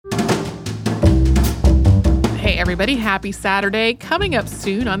everybody. Happy Saturday. Coming up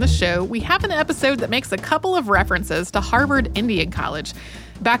soon on the show, we have an episode that makes a couple of references to Harvard Indian College.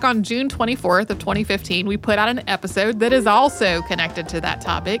 Back on June 24th of 2015, we put out an episode that is also connected to that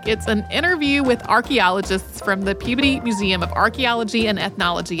topic. It's an interview with archaeologists from the Peabody Museum of Archaeology and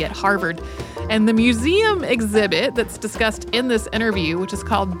Ethnology at Harvard. And the museum exhibit that's discussed in this interview, which is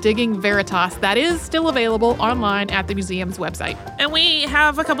called Digging Veritas, that is still available online at the museum's website. And we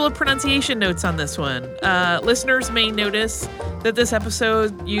have a couple of pronunciation notes on this one. Listeners may notice that this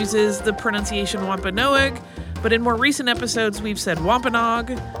episode uses the pronunciation Wampanoag, but in more recent episodes, we've said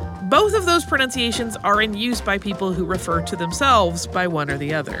Wampanoag. Both of those pronunciations are in use by people who refer to themselves by one or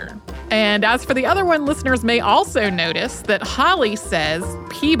the other. And as for the other one, listeners may also notice that Holly says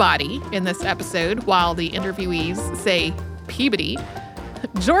Peabody in this episode, while the interviewees say Peabody.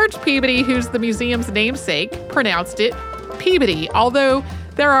 George Peabody, who's the museum's namesake, pronounced it Peabody, although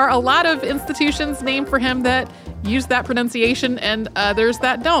there are a lot of institutions named for him that use that pronunciation and others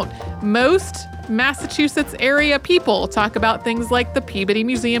that don't. Most Massachusetts area people talk about things like the Peabody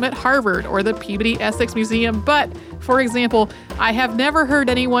Museum at Harvard or the Peabody Essex Museum, but, for example, I have never heard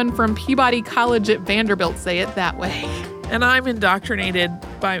anyone from Peabody College at Vanderbilt say it that way. And I'm indoctrinated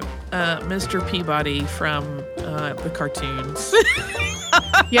by Mr. Peabody from the cartoons.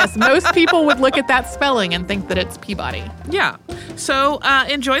 Yes, most people would look at that spelling and think that it's Peabody. Yeah. So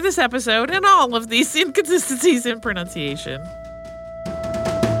enjoy this episode and all of these inconsistencies in pronunciation.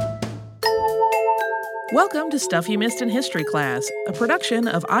 Welcome to Stuff You Missed in History Class, a production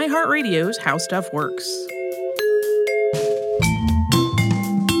of iHeartRadio's How Stuff Works.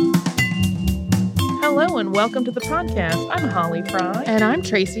 Hello and welcome to the podcast. I'm Holly Fry. And I'm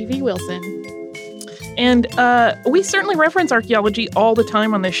Tracy V. Wilson. And we certainly reference archaeology all the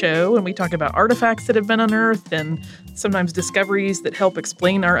time on the show, and we talk about artifacts that have been unearthed and sometimes discoveries that help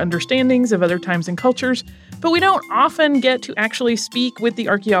explain our understandings of other times and cultures, but we don't often get to actually speak with the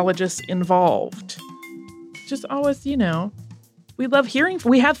archaeologists involved. Just always, we love hearing.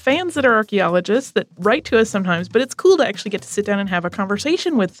 We have fans that are archaeologists that write to us sometimes, but it's cool to actually get to sit down and have a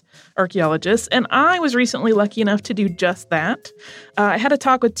conversation with archaeologists. And I was recently lucky enough to do just that. I had a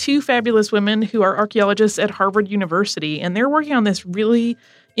talk with two fabulous women who are archaeologists at Harvard University, and they're working on this really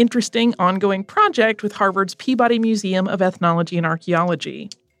interesting ongoing project with Harvard's Peabody Museum of Ethnology and Archaeology.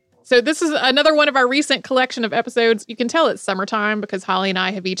 So this is another one of our recent collection of episodes. You can tell it's summertime because Holly and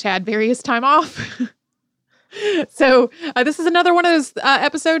I have each had various time off. So this is another one of those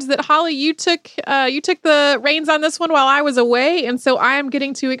episodes that, Holly, you took the reins on this one while I was away, and so I am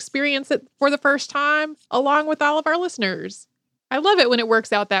getting to experience it for the first time along with all of our listeners. I love it when it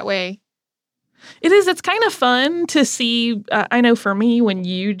works out that way. It is. It's kind of fun to see. I know for me, when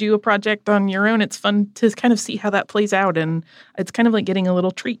you do a project on your own, it's fun to kind of see how that plays out, and it's kind of like getting a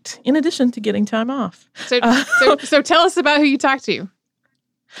little treat in addition to getting time off. So tell us about who you talked to.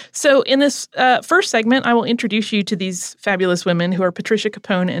 So in this first segment, I will introduce you to these fabulous women who are Patricia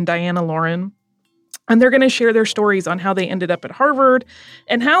Capone and Diana Lauren. And they're going to share their stories on how they ended up at Harvard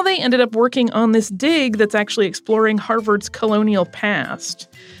and how they ended up working on this dig that's actually exploring Harvard's colonial past.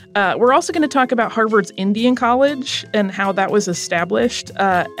 We're also going to talk about Harvard's Indian College and how that was established.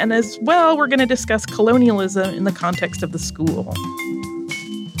 And as well, we're going to discuss colonialism in the context of the school.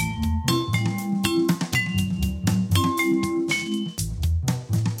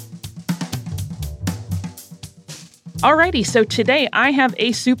 Alrighty, so today I have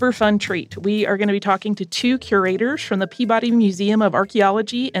a super fun treat. We are going to be talking to two curators from the Peabody Museum of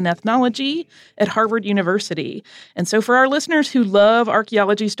Archaeology and Ethnology at Harvard University. And so for our listeners who love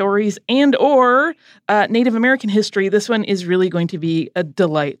archaeology stories and or Native American history, this one is really going to be a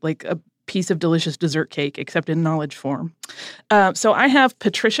delight, like a piece of delicious dessert cake, except in knowledge form. So I have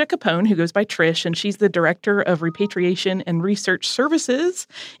Patricia Capone, who goes by Trish, and she's the Director of Repatriation and Research Services,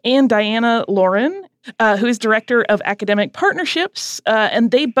 and Diana Lauren, who is Director of Academic Partnerships,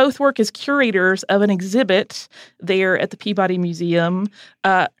 and they both work as curators of an exhibit there at the Peabody Museum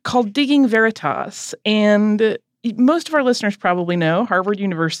called Digging Veritas. And most of our listeners probably know Harvard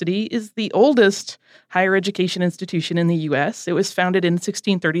University is the oldest higher education institution in the U.S. It was founded in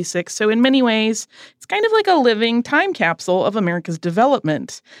 1636, so in many ways, it's kind of like a living time capsule of America's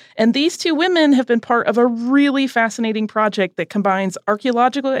development. And these two women have been part of a really fascinating project that combines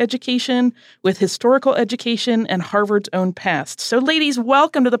archaeological education with historical education and Harvard's own past. So ladies,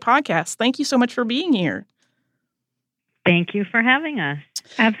 welcome to the podcast. Thank you so much for being here. Thank you for having us.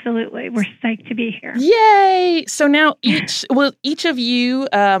 Absolutely. We're psyched to be here. Yay! So now each of you,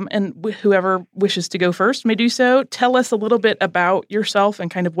 and whoever wishes to go first may do so, tell us a little bit about yourself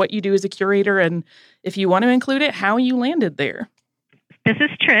and kind of what you do as a curator, and if you want to include it, how you landed there. This is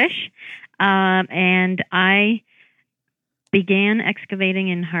Trish, and I began excavating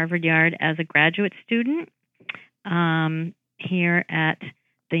in Harvard Yard as a graduate student here at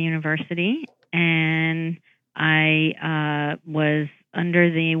the university, and I was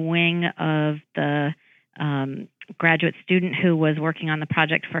under the wing of the graduate student who was working on the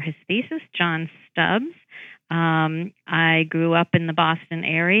project for his thesis, John Stubbs. I grew up in the Boston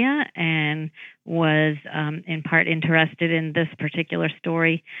area and was in part interested in this particular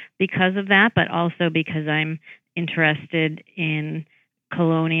story because of that, but also because I'm interested in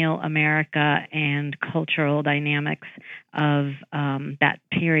colonial America and cultural dynamics of that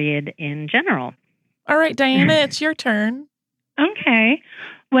period in general. All right, Diana, it's your turn. Okay.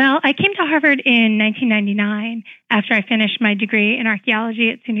 Well, I came to Harvard in 1999 after I finished my degree in archaeology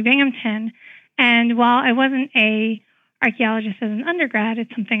at SUNY Binghamton. And while I wasn't an archaeologist as an undergrad,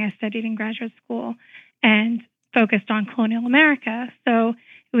 it's something I studied in graduate school and focused on colonial America. So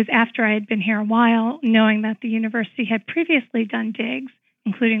it was after I had been here a while, knowing that the university had previously done digs,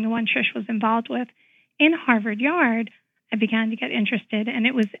 including the one Trish was involved with, in Harvard Yard, I began to get interested. And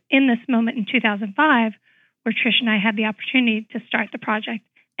it was in this moment in 2005 where Trish and I had the opportunity to start the project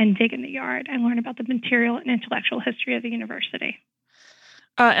and dig in the yard and learn about the material and intellectual history of the university.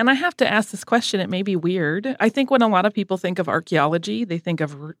 And I have to ask this question. It may be weird. I think when a lot of people think of archaeology, they think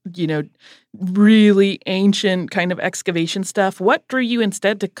of, really ancient kind of excavation stuff. What drew you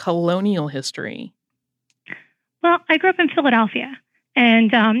instead to colonial history? Well, I grew up in Philadelphia.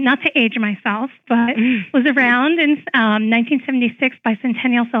 And not to age myself, but was around in 1976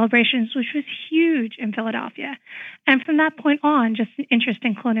 bicentennial celebrations, which was huge in Philadelphia. And from that point on, just an interest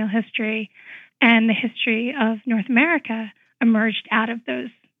in colonial history and the history of North America emerged out of those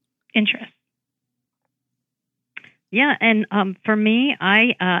interests. Yeah, and for me,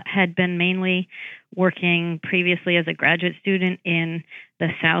 I had been mainly working previously as a graduate student in the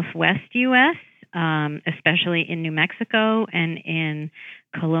Southwest U.S., especially in New Mexico and in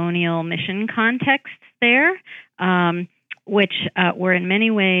colonial mission contexts there, which were in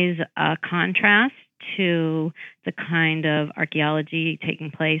many ways a contrast to the kind of archaeology taking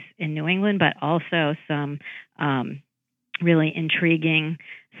place in New England, but also some really intriguing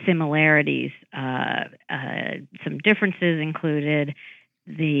similarities. Some differences included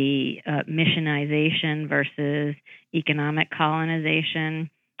the missionization versus economic colonization,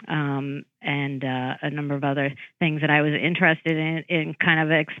 and a number of other things that I was interested in kind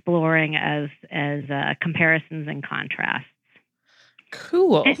of exploring as comparisons and contrasts.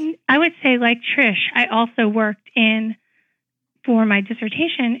 Cool. And I would say, like Trish, I also worked for my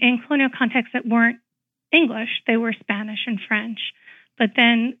dissertation in colonial contexts that weren't English. They were Spanish and French. But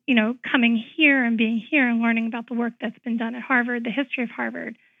then, coming here and being here and learning about the work that's been done at Harvard, the history of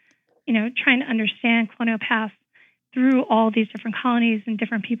Harvard, trying to understand colonial past through all these different colonies and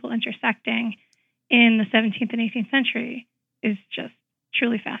different people intersecting in the 17th and 18th century is just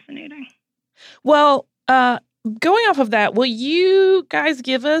truly fascinating. Well, going off of that, will you guys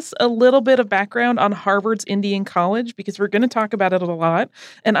give us a little bit of background on Harvard's Indian College? Because we're going to talk about it a lot.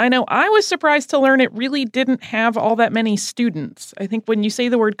 And I know I was surprised to learn it really didn't have all that many students. I think when you say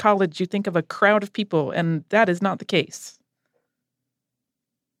the word college, you think of a crowd of people, and that is not the case.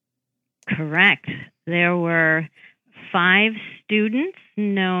 Correct. There were 5 students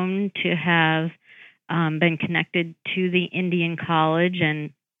known to have been connected to the Indian College,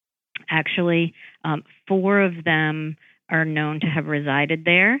 and actually 4 of them are known to have resided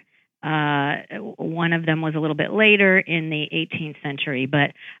there. One of them was a little bit later in the 18th century,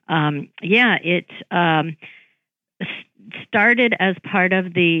 but it started as part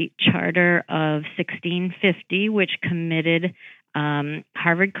of the Charter of 1650, which committed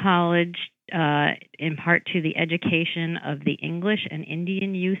Harvard College in part to the education of the English and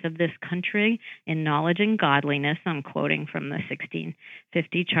Indian youth of this country in knowledge and godliness. I'm quoting from the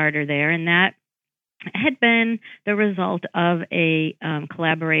 1650 charter there. And that had been the result of a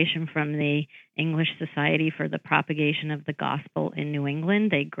collaboration from the English Society for the Propagation of the Gospel in New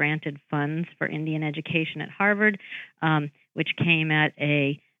England. They granted funds for Indian education at Harvard, which came at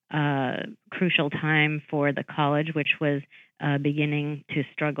a crucial time for the college, which was beginning to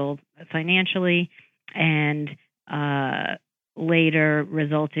struggle financially, and later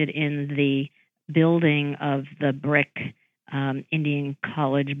resulted in the building of the brick Indian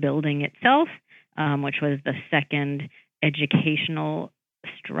College building itself, which was the second educational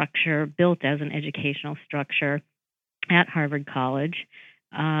structure built as an educational structure at Harvard College.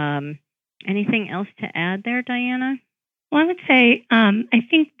 Anything else to add there, Diana? Well, I would say I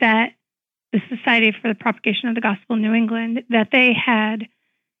think that the Society for the Propagation of the Gospel in New England, that they had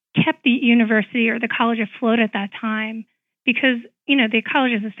kept the university or the college afloat at that time because, the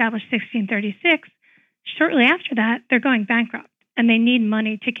college was established in 1636. shortly after that, they're going bankrupt and they need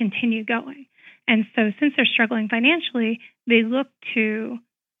money to continue going. And so since they're struggling financially, they look to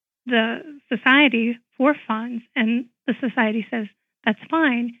the society for funds, and the society says, that's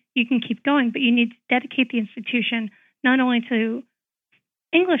fine, you can keep going, but you need to dedicate the institution not only to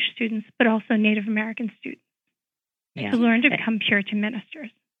English students, but also Native American students to learn to become Puritan ministers.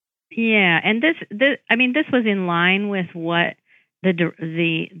 Yeah, and this was in line with what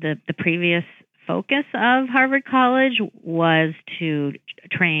the previous focus of Harvard College was, to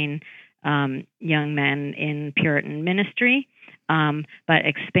train young men in Puritan ministry, but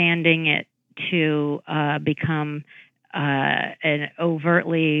expanding it to become an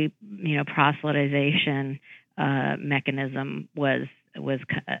overtly, proselytization mechanism was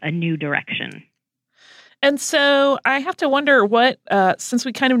a new direction. And so I have to wonder what, since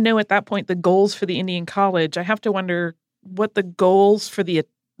we kind of know at that point the goals for the Indian College, I have to wonder what the goals for the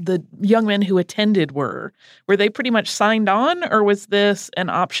young men who attended were. Were they pretty much signed on, or was this an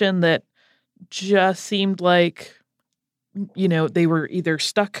option that just seemed like, they were either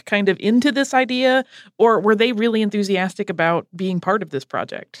stuck kind of into this idea, or were they really enthusiastic about being part of this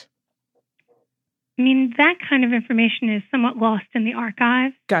project? I mean, that kind of information is somewhat lost in the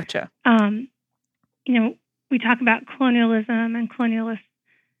archive. Gotcha. We talk about colonialism and colonialist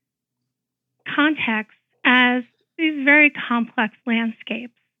contexts as these very complex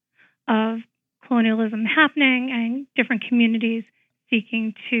landscapes of colonialism happening and different communities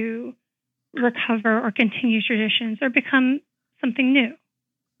seeking to recover or continue traditions or become something new.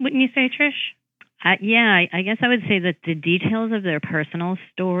 Wouldn't you say, Trish? I guess I would say that the details of their personal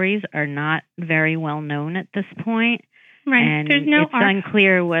stories are not very well known at this point. Right. And There's no it's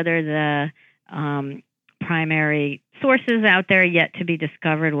unclear whether the primary sources out there yet to be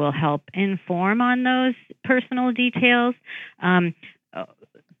discovered will help inform on those personal details.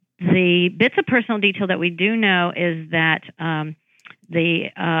 The bits of personal detail that we do know is that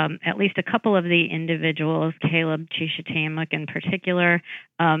at least a couple of the individuals, Caleb Chishitamuk in particular,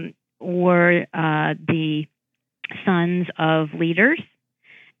 were the sons of leaders.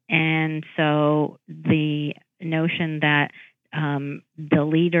 And so the notion that the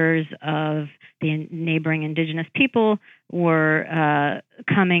leaders of the neighboring indigenous people were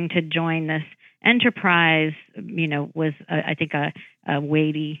coming to join this enterprise, was, I think, a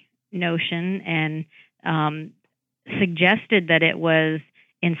weighty notion, and suggested that it was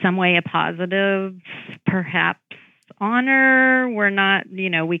in some way a positive, perhaps, honor. We're not,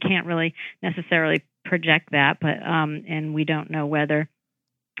 we can't really necessarily project that, but and we don't know whether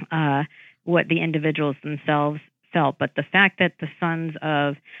what the individuals themselves felt. But the fact that the sons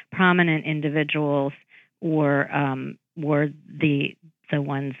of prominent individuals were the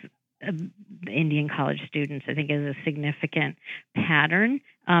ones, the Indian college students, I think, is a significant pattern.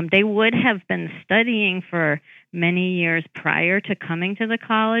 They would have been studying for many years prior to coming to the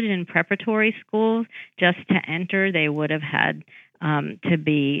college in preparatory schools. Just to enter, they would have had to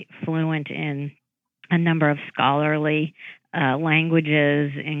be fluent in a number of scholarly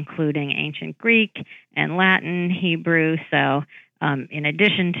languages, including ancient Greek and Latin, Hebrew. So in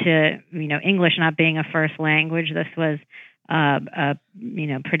addition to, English not being a first language, this was a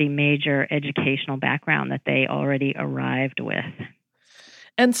pretty major educational background that they already arrived with.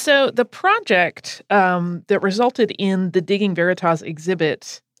 And so the project that resulted in the Digging Veritas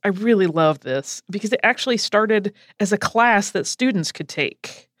exhibit, I really love this because it actually started as a class that students could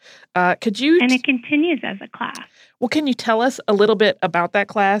take. Could you? And it continues as a class. Well, can you tell us a little bit about that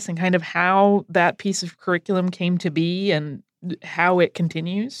class and kind of how that piece of curriculum came to be and how it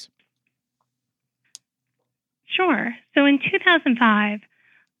continues? Sure. So in 2005,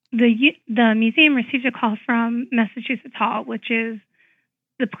 the museum received a call from Massachusetts Hall, which is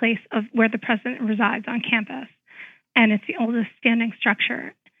the place of where the president resides on campus, and it's the oldest standing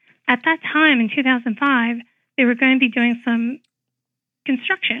structure. At that time, in 2005, they were going to be doing some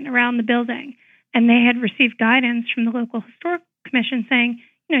construction around the building, and they had received guidance from the local historical commission saying,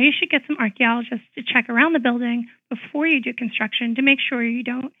 you should get some archaeologists to check around the building before you do construction to make sure you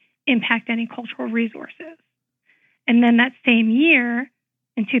don't impact any cultural resources. And then that same year,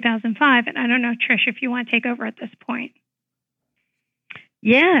 in 2005, and I don't know, Trish, if you want to take over at this point.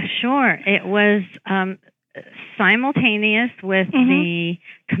 Yeah, sure. It was simultaneous with the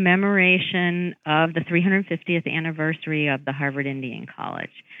commemoration of the 350th anniversary of the Harvard Indian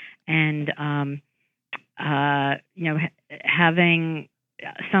College. And, having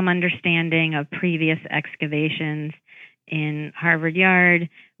some understanding of previous excavations in Harvard Yard,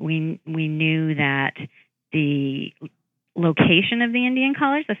 we knew that the location of the Indian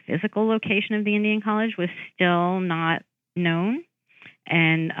College, the physical location of the Indian College, was still not known.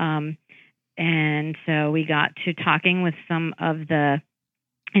 And And so we got to talking with some of the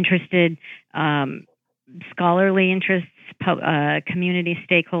interested scholarly interests, community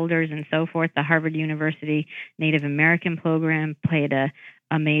stakeholders, and so forth. The Harvard University Native American program played a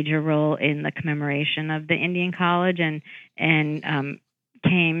major role in the commemoration of the Indian College, and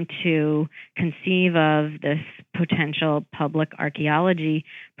came to conceive of this potential public archaeology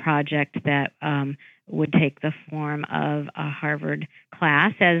project that would take the form of a Harvard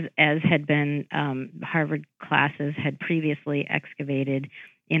class, as had been Harvard classes had previously excavated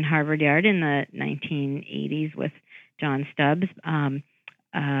in Harvard Yard in the 1980s with John Stubbs,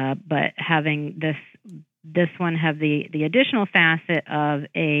 but having this one have the additional facet of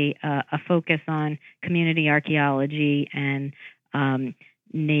a focus on community archaeology and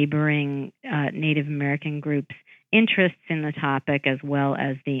neighboring Native American groups' interests in the topic, as well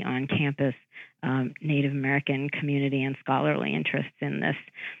as the on-campus Native American community and scholarly interests in this.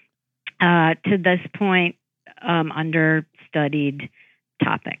 To this point, understudied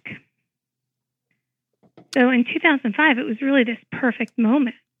topic. So in 2005, it was really this perfect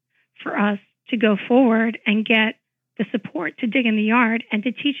moment for us to go forward and get the support to dig in the yard and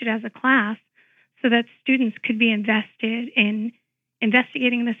to teach it as a class so that students could be invested in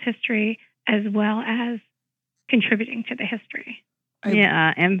investigating this history as well as contributing to the history.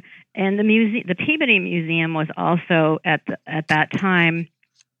 Yeah, and the Peabody Museum was also at that time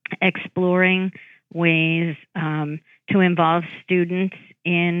exploring ways to involve students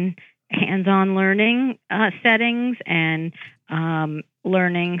in hands-on learning settings and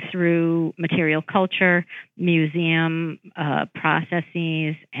learning through material culture, museum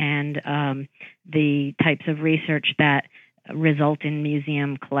processes, and the types of research that result in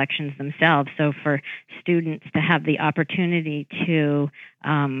museum collections themselves. So for students to have the opportunity to,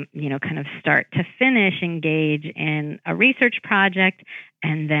 kind of start to finish, engage in a research project,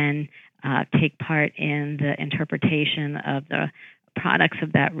 and then take part in the interpretation of the products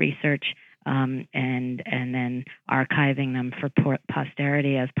of that research, and then archiving them for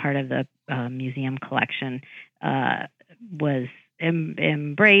posterity as part of the museum collection, was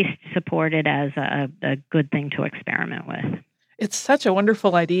embraced, supported as a good thing to experiment with. It's such a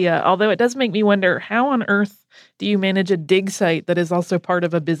wonderful idea, although it does make me wonder, how on earth do you manage a dig site that is also part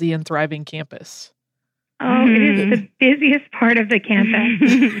of a busy and thriving campus? Oh, it is the busiest part of the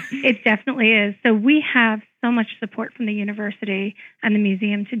campus. It definitely is. So we have so much support from the university and the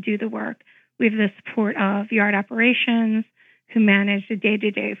museum to do the work. We have the support of yard operations, who manage the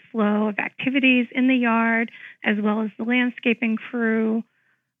day-to-day flow of activities in the yard, as well as the landscaping crew,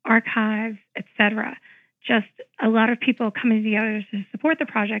 archives, etc. Just a lot of people coming together to support the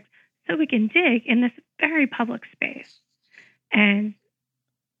project so we can dig in this very public space and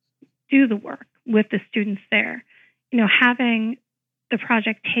do the work with the students there. Having the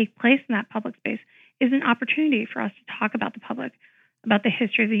project take place in that public space is an opportunity for us to talk about the public, about the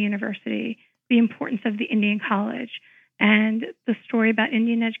history of the university, the importance of the Indian College, and the story about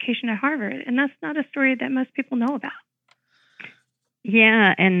Indian education at Harvard. And that's not a story that most people know about.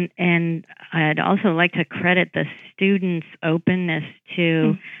 Yeah, and I'd also like to credit the students' openness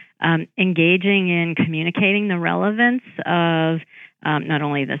to engaging in communicating the relevance of not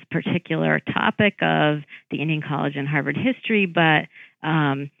only this particular topic of the Indian College and Harvard history, but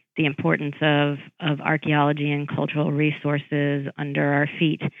the importance of archaeology and cultural resources under our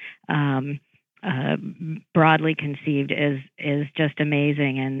feet, broadly conceived, is just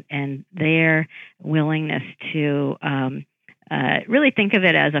amazing, and their willingness to really think of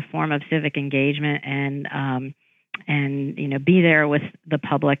it as a form of civic engagement and be there with the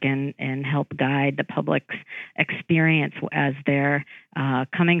public and help guide the public's experience as they're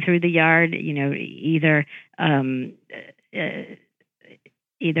coming through the yard, either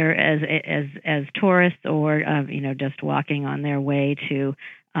as tourists or just walking on their way to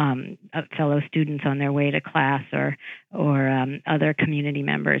fellow students on their way to class or other community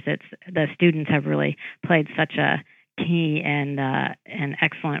members. The students have really played such a key and an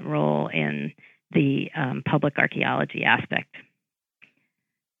excellent role in the public archaeology aspect.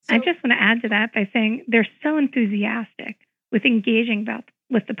 I just want to add to that by saying they're so enthusiastic with engaging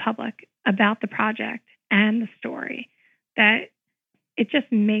with the public about the project and the story that it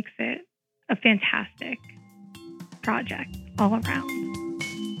just makes it a fantastic project all around.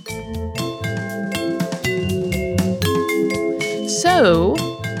 So,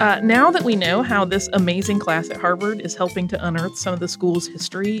 now that we know how this amazing class at Harvard is helping to unearth some of the school's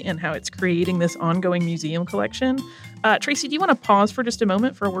history and how it's creating this ongoing museum collection, Tracy, do you want to pause for just a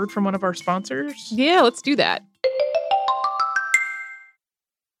moment for a word from one of our sponsors? Yeah, let's do that.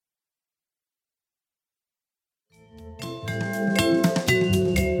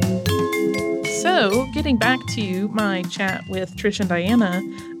 So, getting back to my chat with Trish and Diana,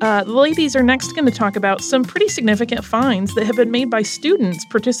 the ladies are next going to talk about some pretty significant finds that have been made by students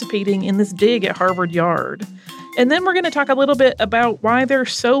participating in this dig at Harvard Yard. And then we're going to talk a little bit about why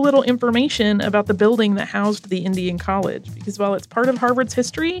there's so little information about the building that housed the Indian College. Because while it's part of Harvard's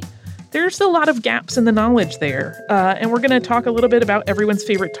history, there's a lot of gaps in the knowledge there. And we're going to talk a little bit about everyone's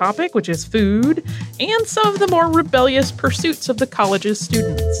favorite topic, which is food, and some of the more rebellious pursuits of the college's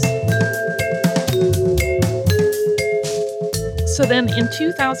students. So then in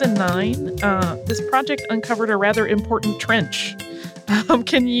 2009, this project uncovered a rather important trench.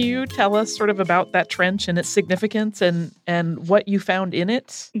 Can you tell us sort of about that trench and its significance and what you found in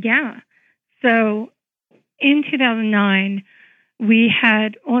it? Yeah. So in 2009, we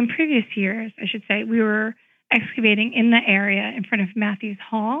had, well, in previous years, I should say, we were excavating in the area in front of Matthews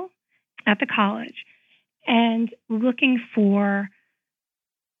Hall at the college and looking for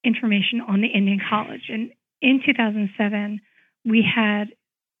information on the Indian College. And in 2007, we had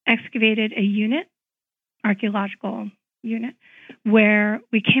excavated a unit, archaeological unit, where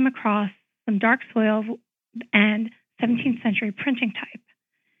we came across some dark soil and 17th century printing type.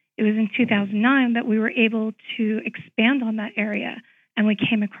 It was in 2009 that we were able to expand on that area, and we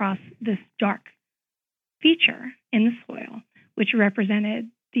came across this dark feature in the soil, which represented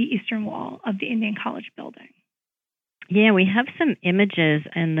the eastern wall of the Indian College building. Yeah, we have some images,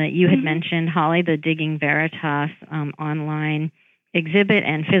 and you had mentioned, Holly, the Digging Veritas online exhibit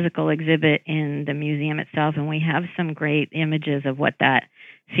and physical exhibit in the museum itself, and we have some great images of what that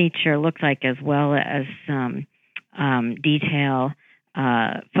feature looked like, as well as some detail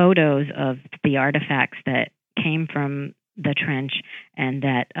photos of the artifacts that came from the trench and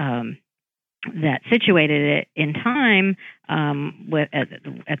that situated it in time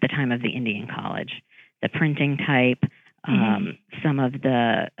at the time of the Indian College. The printing type, some of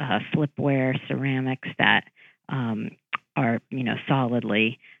the slipware ceramics that are,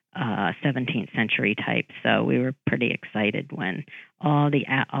 solidly 17th century type. So we were pretty excited when all the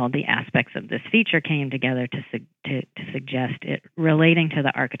aspects of this feature came together to suggest it relating to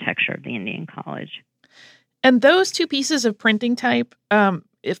the architecture of the Indian College. And those two pieces of printing type,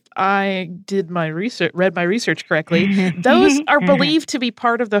 if I read my research correctly, those are believed to be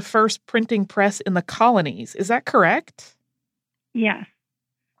part of the first printing press in the colonies. Is that correct? Yes.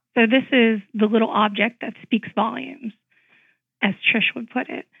 So this is the little object that speaks volumes, as Trish would put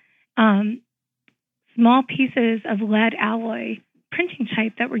it. Small pieces of lead alloy printing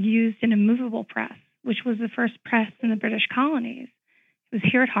type that were used in a movable press, which was the first press in the British colonies. It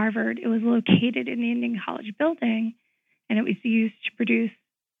was here at Harvard. It was located in the Indian College building, and it was used to produce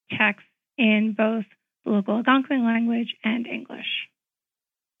text in both the local Algonquin language and English.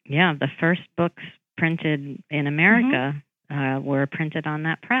 Yeah, the first books printed in America were printed on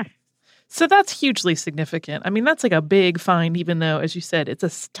that press. So that's hugely significant. I mean, that's like a big find, even though, as you said, it's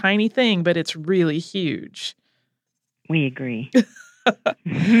a tiny thing, but it's really huge. We agree.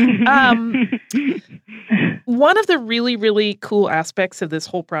 One of the really, really cool aspects of this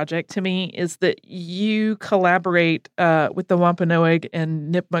whole project to me is that you collaborate with the Wampanoag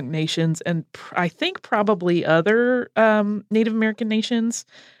and Nipmuc nations and I think probably other Native American nations.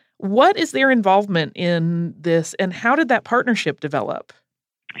 What is their involvement in this, and how did that partnership develop?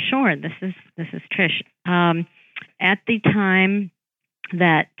 Sure. This is Trish. At the time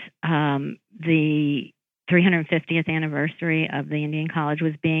that the 350th anniversary of the Indian College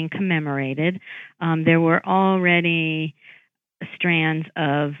was being commemorated, there were already strands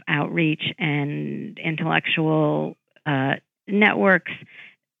of outreach and intellectual networks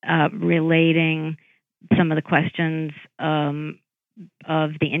relating some of the questions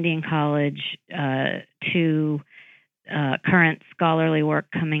of the Indian College to current scholarly work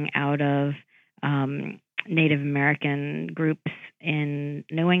coming out of Native American groups in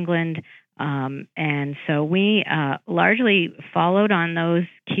New England. And so we largely followed on those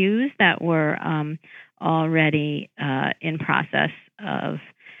cues that were already in process of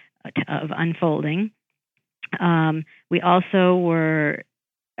unfolding. We also were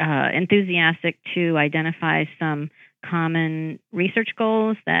enthusiastic to identify some common research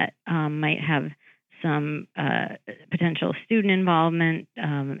goals that might have some potential student involvement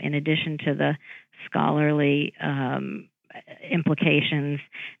in addition to the scholarly implications,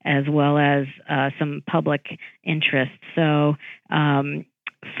 as well as some public interest. So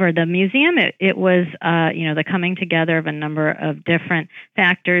for the museum, it was the coming together of a number of different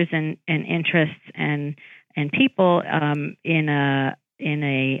factors and interests and people in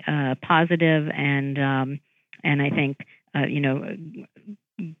a positive and I think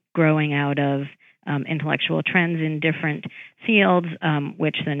growing out of intellectual trends in different fields,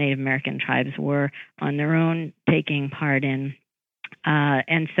 which the Native American tribes were on their own taking part in.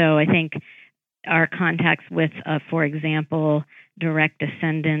 And so I think our contacts with, for example, direct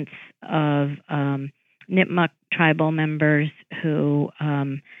descendants of Nipmuc tribal members who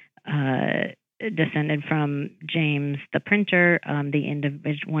descended from James the printer,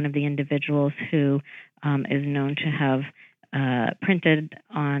 one of the individuals who is known to have printed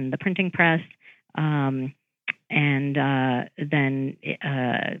on the printing press, and then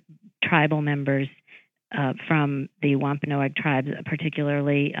tribal members from the Wampanoag tribes,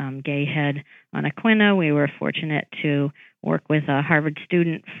 particularly Gayhead on Aquinnah. We were fortunate to work with a Harvard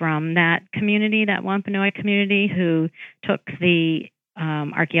student from that community, that Wampanoag community, who took the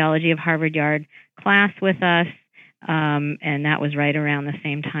Archaeology of Harvard Yard class with us, and that was right around the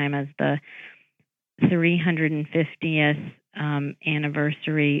same time as the 350th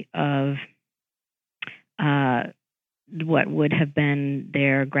anniversary of what would have been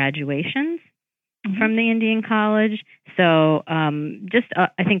their graduations from the Indian College. So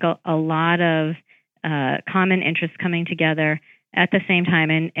I think a lot of common interests coming together at the same time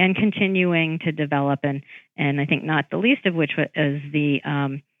and continuing to develop, and I think not the least of which is the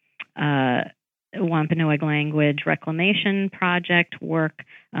Wampanoag language reclamation project work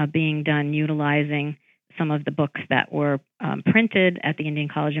being done utilizing some of the books that were printed at the Indian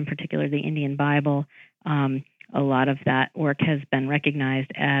College, in particular the Indian Bible. A lot of that work has been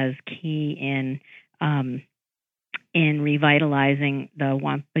recognized as key in revitalizing the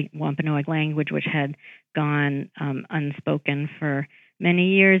Wampanoag language, which had gone unspoken for many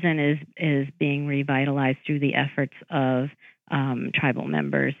years and is being revitalized through the efforts of tribal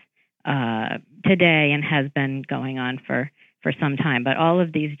members today, and has been going on for some time. But all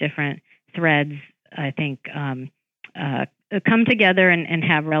of these different threads, I think, come together and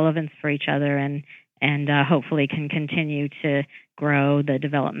have relevance for each other, and hopefully can continue to grow the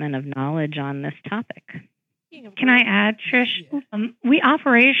development of knowledge on this topic. Can I add, Trish? We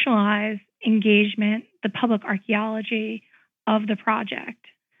operationalize engagement, the public archaeology of the project,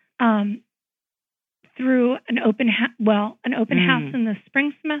 through an open house in the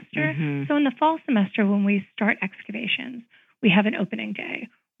spring semester. Mm-hmm. So in the fall semester, when we start excavations, we have an opening day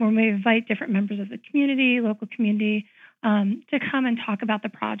where we invite different members of the community, local community, to come and talk about the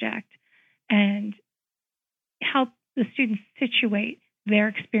project and help the students situate their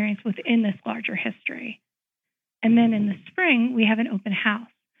experience within this larger history. And then in the spring, we have an open house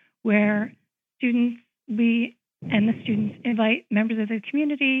where the students invite members of the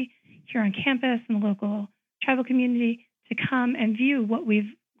community here on campus and the local tribal community to come and view what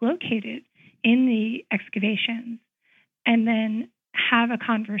we've located in the excavations, and then have a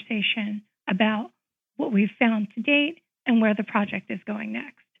conversation about what we've found to date and where the project is going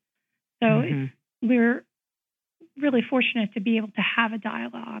next. So we're really fortunate to be able to have a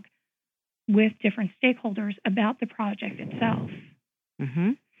dialogue with different stakeholders about the project itself,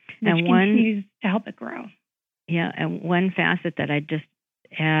 which continues to help it grow. Yeah, and one facet that I just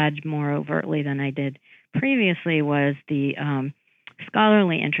add more overtly than I did previously was the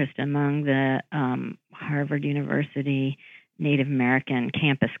scholarly interest among the Harvard University Native American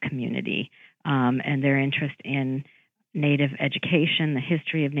campus community, and their interest in Native education, the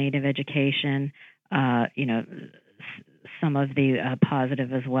history of Native education, some of the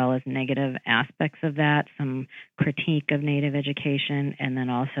positive as well as negative aspects of that, some critique of Native education, and then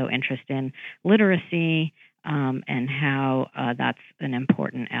also interest in literacy, and how that's an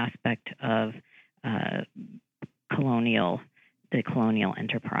important aspect of the colonial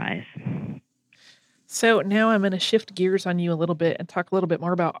enterprise. So now I'm going to shift gears on you a little bit and talk a little bit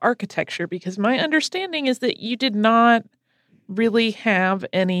more about architecture, because my understanding is that you did not really have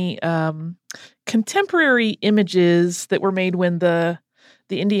any contemporary images that were made when the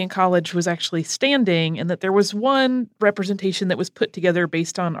Indian College was actually standing, and that there was one representation that was put together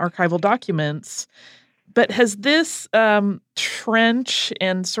based on archival documents. But has this trench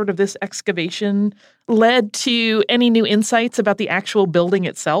and sort of this excavation led to any new insights about the actual building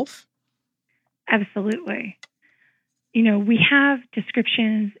itself? Absolutely. We have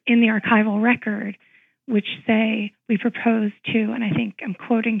descriptions in the archival record which say we propose to, and I think I'm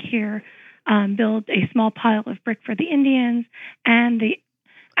quoting here, build a small pile of brick for the Indians, and the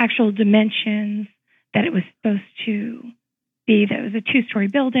actual dimensions that it was supposed to be. That it was a 2-story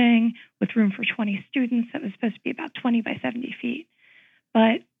building with room for 20 students. That was supposed to be about 20 by 70 feet.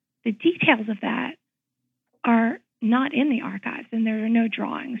 But the details of that are not in the archives, and there are no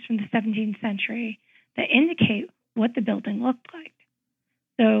drawings from the 17th century that indicate what the building looked like.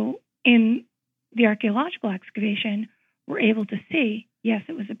 So in the archaeological excavation, we're able to see, yes,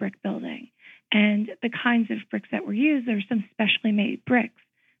 it was a brick building. And the kinds of bricks that were used, there were some specially made bricks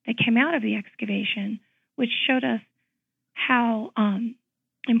that came out of the excavation, which showed us how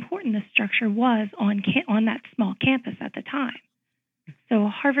important the structure was on that small campus at the time. So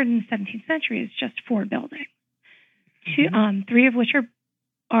Harvard in the 17th century is just 4 buildings, 3 of which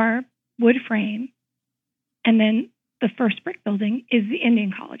are wood frame, and then the first brick building is the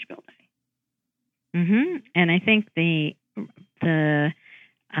Indian College building. And I think the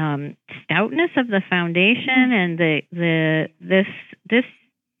stoutness of the foundation and this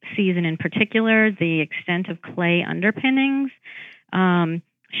season in particular, the extent of clay underpinnings,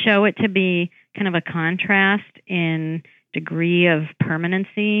 show it to be kind of a contrast in degree of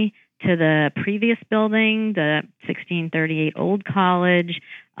permanency to the previous building, the 1638 Old College.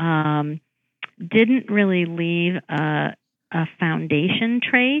 Didn't really leave a foundation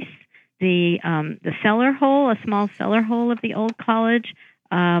trace. The cellar hole, a small cellar hole of the Old College,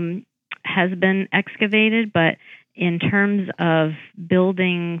 has been excavated, but in terms of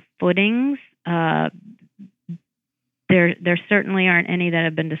building footings, there certainly aren't any that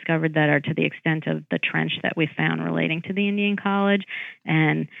have been discovered that are to the extent of the trench that we found relating to the Indian College,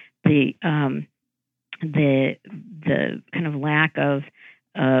 and the kind of lack of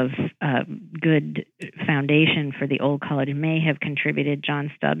good foundation for the Old College may have contributed. John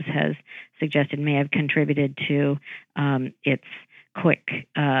Stubbs has suggested may have contributed to its quick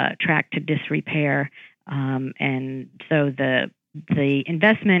track to disrepair, and so the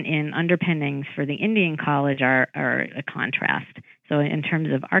investment in underpinnings for the Indian College are a contrast. So in terms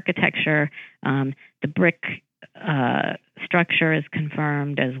of architecture, the brick structure is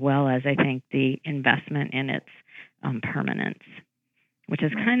confirmed, as well as I think the investment in its permanence, which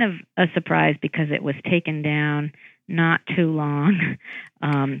is kind of a surprise because it was taken down not too long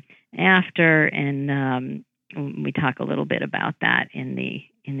after, and we talk a little bit about that in the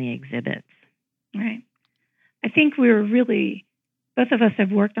exhibits. Right. I think we were really, both of us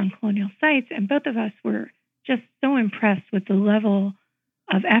have worked on colonial sites, and both of us were just so impressed with the level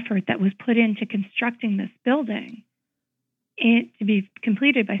of effort that was put into constructing this building to be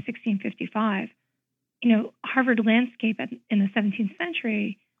completed by 1655. Harvard landscape in the 17th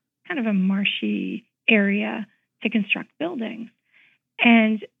century, kind of a marshy area to construct buildings.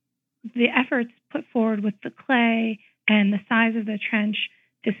 And the efforts put forward with the clay and the size of the trench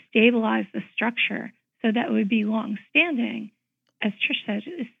to stabilize the structure so that it would be long-standing, as Trish said,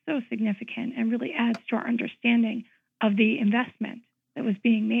 is so significant and really adds to our understanding of the investment that was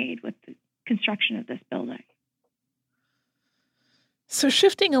being made with the construction of this building. So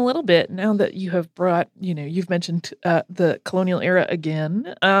shifting a little bit, now that you have brought, you've mentioned the colonial era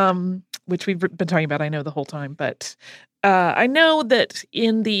again, which we've been talking about, I know, the whole time. But I know that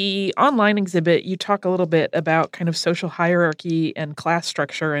in the online exhibit, you talk a little bit about kind of social hierarchy and class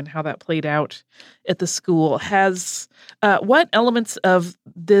structure and how that played out at the school. What elements of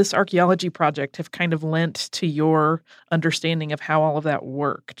this archaeology project have kind of lent to your understanding of how all of that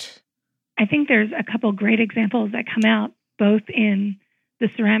worked? I think there's a couple great examples that come out both in the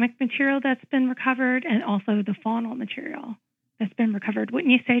ceramic material that's been recovered and also the faunal material that's been recovered.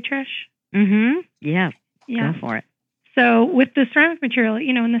 Wouldn't you say, Trish? Mm-hmm. Yeah. Go for it. So with the ceramic material,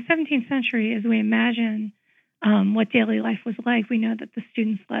 in the 17th century, as we imagine what daily life was like, we know that the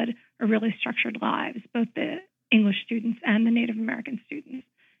students led a really structured lives, both the English students and the Native American students.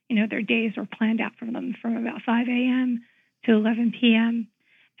 Their days were planned out for them from about 5 a.m. to 11 p.m.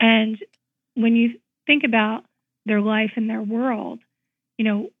 And when you think about their life and their world,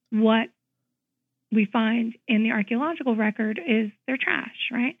 what we find in the archaeological record is their trash,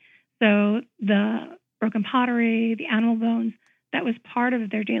 right? So the broken pottery, the animal bones, that was part of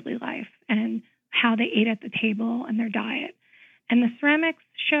their daily life and how they ate at the table and their diet. And the ceramics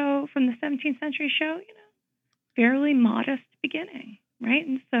show from the 17th century show, fairly modest beginning, right?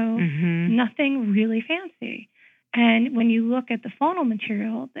 And so nothing really fancy. And when you look at the faunal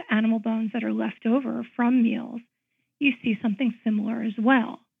material, the animal bones that are left over from meals, you see something similar as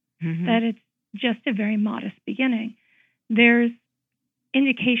well, that it's just a very modest beginning. There's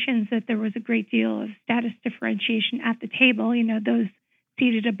indications that there was a great deal of status differentiation at the table, those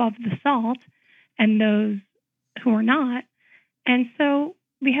seated above the salt and those who are not. And so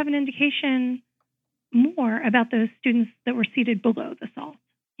we have an indication more about those students that were seated below the salt,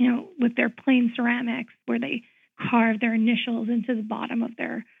 with their plain ceramics where they carved their initials into the bottom of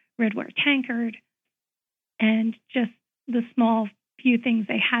their redware tankard, and just the small few things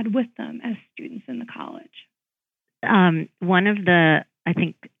they had with them as students in the college. One of the, I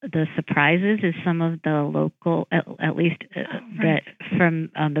think, the surprises is some of the local, at least that from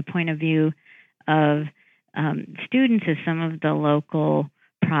the point of view of students, is some of the local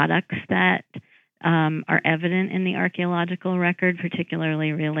products that are evident in the archaeological record,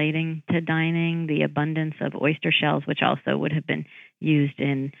 particularly relating to dining, the abundance of oyster shells, which also would have been used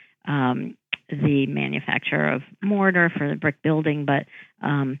in the manufacture of mortar for the brick building, but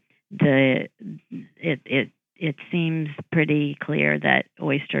it seems pretty clear that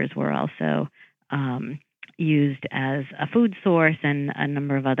oysters were also used as a food source, and a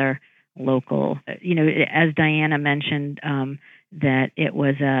number of other local, as Diana mentioned, that it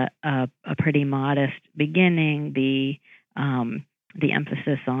was a pretty modest beginning. The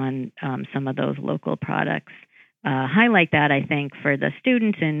emphasis on some of those local products highlight that, I think, for the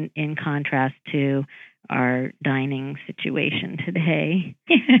students in contrast to our dining situation today.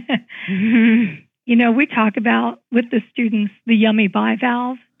 We talk about with the students the yummy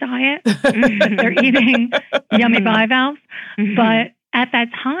bivalve diet, that they're eating yummy bivalves, but at that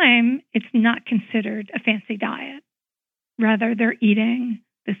time, it's not considered a fancy diet. Rather, they're eating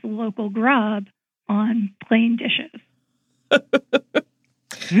this local grub on plain dishes.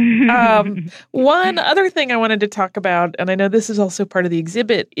 One other thing I wanted to talk about, and I know this is also part of the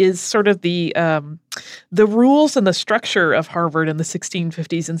exhibit, is sort of the rules and the structure of Harvard in the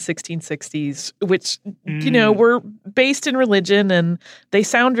 1650s and 1660s, which, were based in religion, and they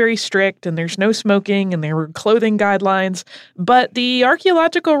sound very strict, and there's no smoking, and there were clothing guidelines. But the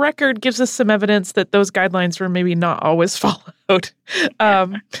archaeological record gives us some evidence that those guidelines were maybe not always followed.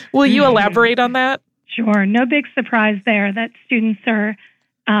 Will you elaborate on that? Sure. No big surprise there that students are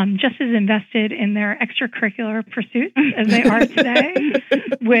just as invested in their extracurricular pursuits as they are today,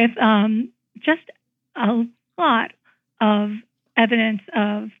 with just a lot of evidence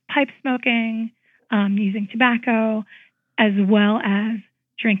of pipe smoking, using tobacco, as well as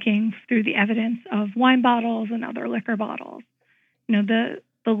drinking through the evidence of wine bottles and other liquor bottles. The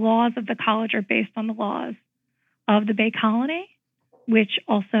laws of the college are based on the laws of the Bay Colony, which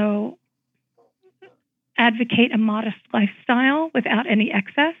also advocate a modest lifestyle without any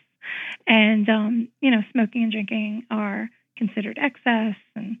excess. And, smoking and drinking are considered excess.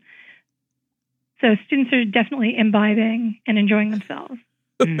 And so students are definitely imbibing and enjoying themselves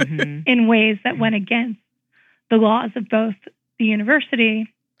in ways that went against the laws of both the university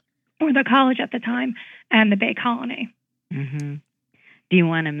or the college at the time and the Bay Colony. Mm-hmm. Do you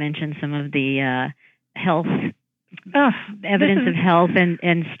want to mention some of the health evidence of health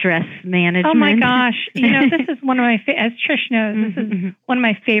and stress management? Oh my gosh. This is one of my, as Trish knows, this is one of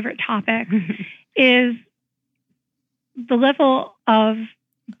my favorite topics, is the level of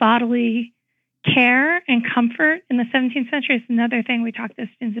bodily care and comfort in the 17th century. Is another thing we talk to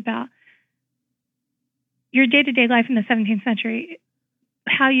students about. Your day-to-day life in the 17th century,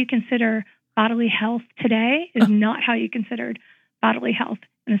 how you consider bodily health today is not how you considered bodily health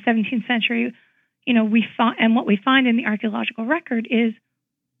in the 17th century. What we find in the archaeological record is,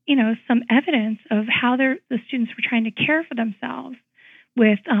 some evidence of how the students were trying to care for themselves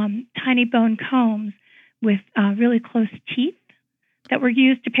with tiny bone combs, with really close teeth that were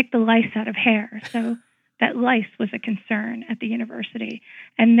used to pick the lice out of hair. So that lice was a concern at the university.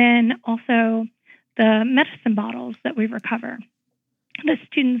 And then also the medicine bottles that we recover. The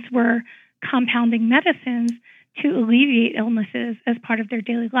students were compounding medicines to alleviate illnesses as part of their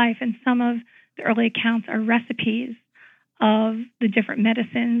daily life. And some of the early accounts are recipes of the different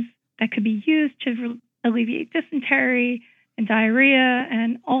medicines that could be used to alleviate dysentery and diarrhea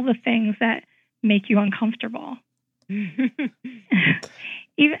and all the things that make you uncomfortable.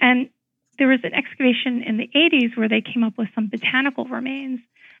 And there was an excavation in the 80s where they came up with some botanical remains,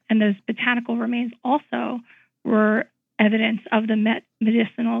 and those botanical remains also were evidence of the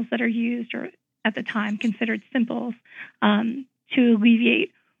medicinals that are used, or at the time considered simples, to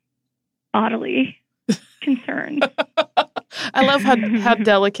alleviate bodily concerns. I love how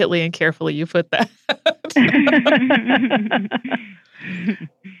delicately and carefully you put that.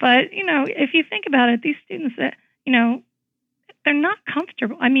 But, if you think about it, these students that, they're not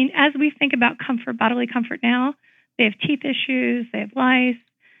comfortable. I mean, as we think about comfort, bodily comfort now, they have teeth issues, they have lice,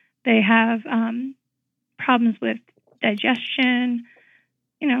 they have problems with digestion.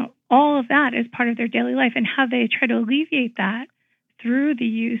 All of that is part of their daily life, and how they try to alleviate that through the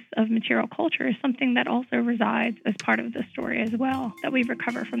use of material culture is something that also resides as part of the story as well, that we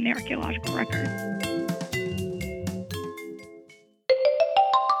recover from the archaeological record.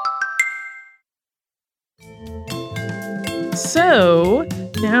 So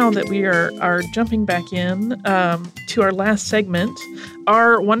now that we are jumping back in to our last segment,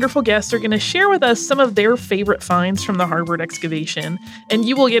 our wonderful guests are going to share with us some of their favorite finds from the Harvard excavation, and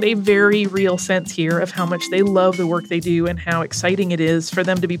you will get a very real sense here of how much they love the work they do and how exciting it is for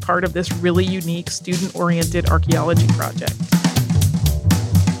them to be part of this really unique student-oriented archaeology project.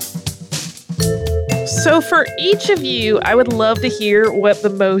 So for each of you, I would love to hear what the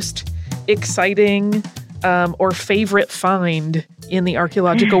most exciting or favorite find in the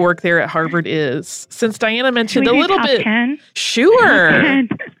archaeological work there at Harvard is. Since Diana mentioned a little bit. 10? Sure.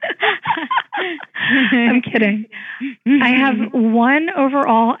 I'm kidding. I have one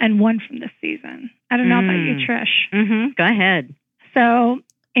overall and one from this season. I don't know about you, Trish. Go ahead. So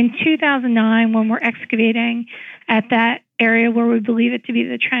in 2009, when we're excavating at that area where we believe it to be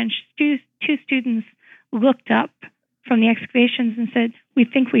the trench, two students looked up from the excavations and said, "We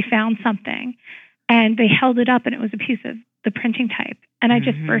think we found something." And they held it up, and it was a piece of the printing type. And I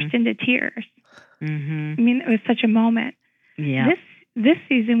just burst into tears. I mean, it was such a moment. Yeah. This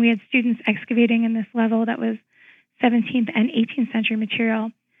season, we had students excavating in this level that was 17th and 18th century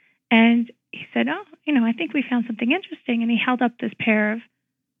material. And he said, "Oh, I think we found something interesting." And he held up this pair of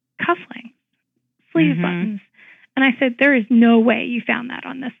cufflinks, sleeve buttons. And I said, "There is no way you found that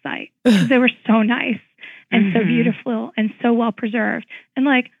on this site." Because they were so nice and so beautiful and so well preserved. And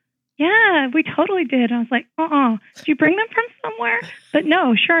like, "Yeah, we totally did." And I was like, did you bring them from somewhere? But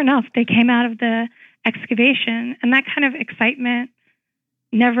no, sure enough, they came out of the excavation. And that kind of excitement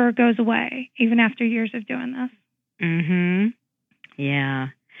never goes away, even after years of doing this. Yeah.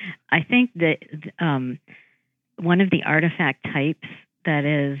 I think that one of the artifact types that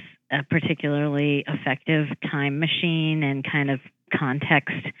is a particularly effective time machine and kind of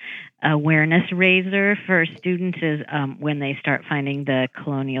context awareness raiser for students is when they start finding the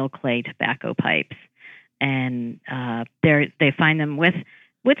colonial clay tobacco pipes, and they find them with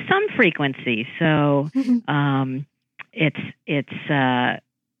some frequency. So it's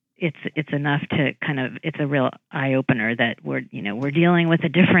enough to kind of, it's a real eye opener that we're dealing with a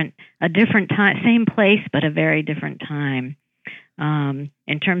different time, same place but a very different time.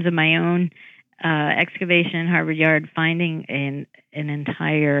 In terms of my own excavation in Harvard Yard, finding an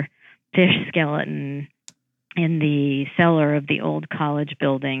entire fish skeleton in the cellar of the old college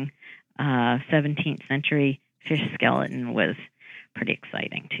building, 17th century fish skeleton, was pretty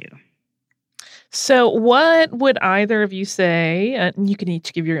exciting too. So what would either of you say, and you can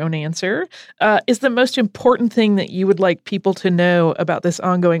each give your own answer, is the most important thing that you would like people to know about this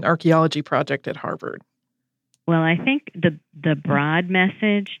ongoing archaeology project at Harvard? Well, I think the broad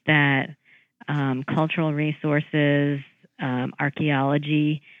message that cultural resources,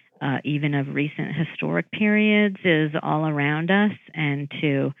 archaeology, even of recent historic periods, is all around us, and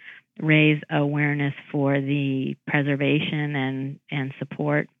to raise awareness for the preservation and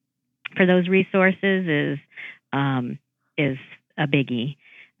support for those resources is a biggie.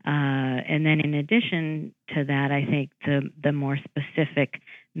 And then in addition to that, I think the more specific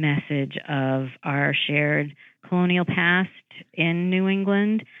message of our shared colonial past in New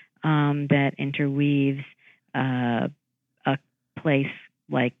England that interweaves a place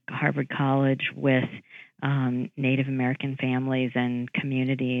like Harvard College with Native American families and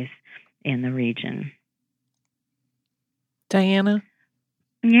communities in the region. Diana?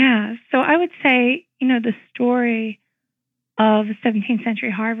 Yeah, so I would say, the story of 17th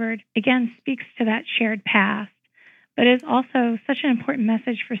century Harvard, again, speaks to that shared past, but is also such an important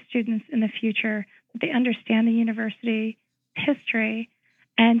message for students in the future, that they understand the university history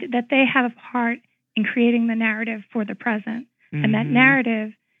and that they have a part in creating the narrative for the present. And that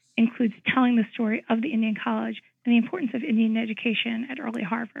narrative includes telling the story of the Indian College and the importance of Indian education at early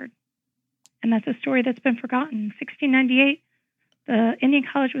Harvard. And that's a story that's been forgotten. 1698, the Indian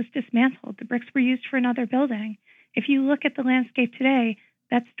College was dismantled. The bricks were used for another building. If you look at the landscape today,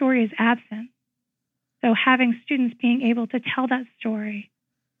 that story is absent. So having students being able to tell that story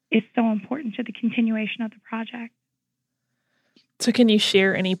is so important to the continuation of the project. So can you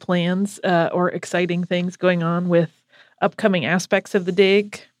share any plans or exciting things going on with upcoming aspects of the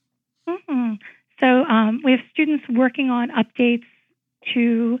dig? So we have students working on updates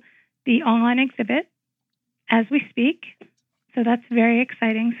to the online exhibit as we speak. So that's very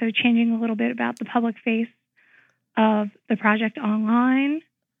exciting. So changing a little bit about the public face of the project online.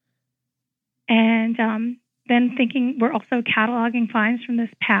 And then thinking we're also cataloging finds from the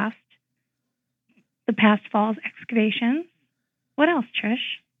past fall's excavations. What else,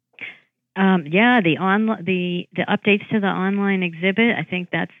 Trish? The updates to the online exhibit. I think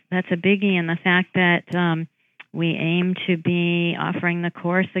that's a biggie, and the fact that we aim to be offering the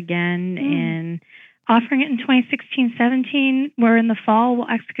course again offering it in 2016-17. Where in the fall we'll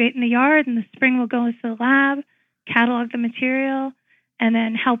excavate in the yard, in the spring we'll go into the lab, catalog the material, and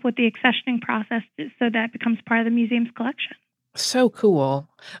then help with the accessioning process so that becomes part of the museum's collection. So cool.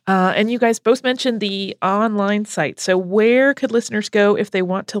 And you guys both mentioned the online site. So where could listeners go if they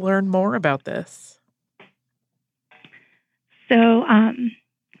want to learn more about this? So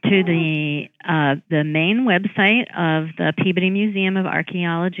to the main website of the Peabody Museum of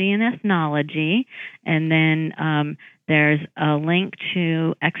Archaeology and Ethnology, and then there's a link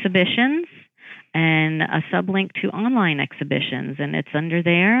to exhibitions and a sublink to online exhibitions, and it's under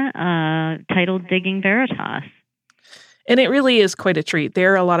there titled Digging Veritas. And it really is quite a treat.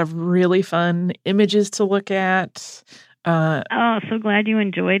 There are a lot of really fun images to look at. So glad you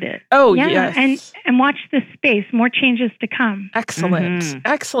enjoyed it. Oh, yeah, yes. And watch this space. More changes to come. Excellent. Mm-hmm.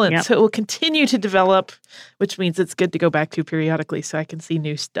 Excellent. Yep. So it will continue to develop, which means it's good to go back to periodically so I can see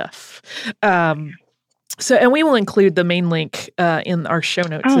new stuff. And we will include the main link in our show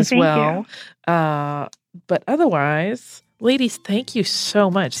notes as well. But otherwise, ladies, thank you so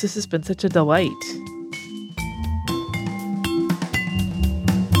much. This has been such a delight.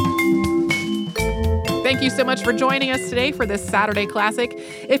 Thank you so much for joining us today for this Saturday Classic.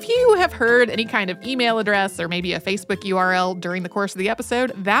 If you have heard any kind of email address or maybe a Facebook URL during the course of the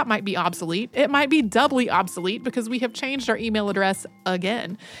episode, that might be obsolete. It might be doubly obsolete because we have changed our email address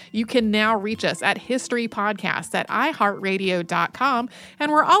again. You can now reach us at historypodcast@iheartradio.com,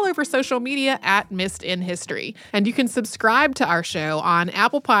 and we're all over social media at Missed in History. And you can subscribe to our show on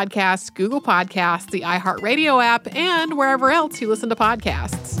Apple Podcasts, Google Podcasts, the iHeartRadio app, and wherever else you listen to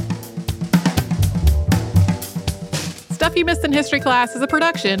podcasts. Stuff You Missed in History Class is a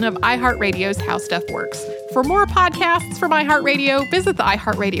production of iHeartRadio's How Stuff Works. For more podcasts from iHeartRadio, visit the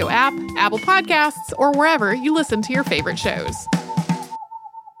iHeartRadio app, Apple Podcasts, or wherever you listen to your favorite shows.